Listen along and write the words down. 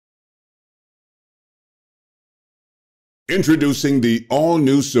Introducing the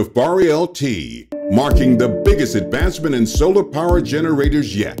all-new Safari LT, marking the biggest advancement in solar power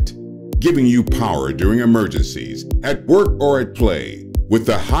generators yet, giving you power during emergencies, at work or at play. With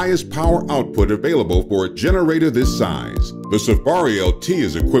the highest power output available for a generator this size, the Safari LT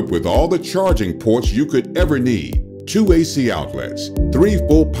is equipped with all the charging ports you could ever need. 2 AC outlets, 3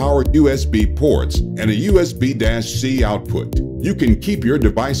 full power USB ports, and a USB-C output. You can keep your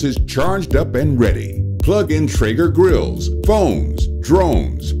devices charged up and ready. Plug in Traeger grills, phones,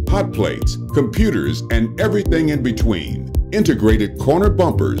 drones, hot plates, computers, and everything in between. Integrated corner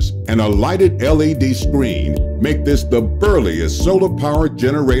bumpers and a lighted LED screen make this the burliest solar power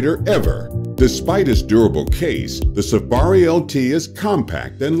generator ever. Despite its durable case, the Safari LT is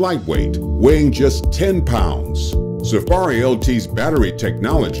compact and lightweight, weighing just 10 pounds. Safari LT's battery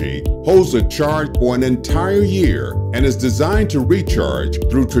technology holds a charge for an entire year and is designed to recharge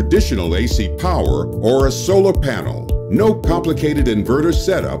through traditional AC power or a solar panel. No complicated inverter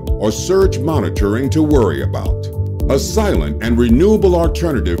setup or surge monitoring to worry about. A silent and renewable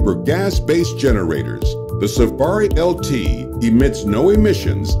alternative for gas-based generators, the Safari LT emits no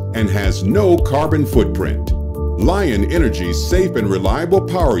emissions and has no carbon footprint. Lion Energy's safe and reliable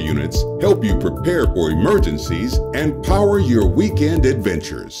power units help you prepare for emergencies and power your weekend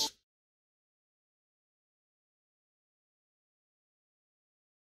adventures.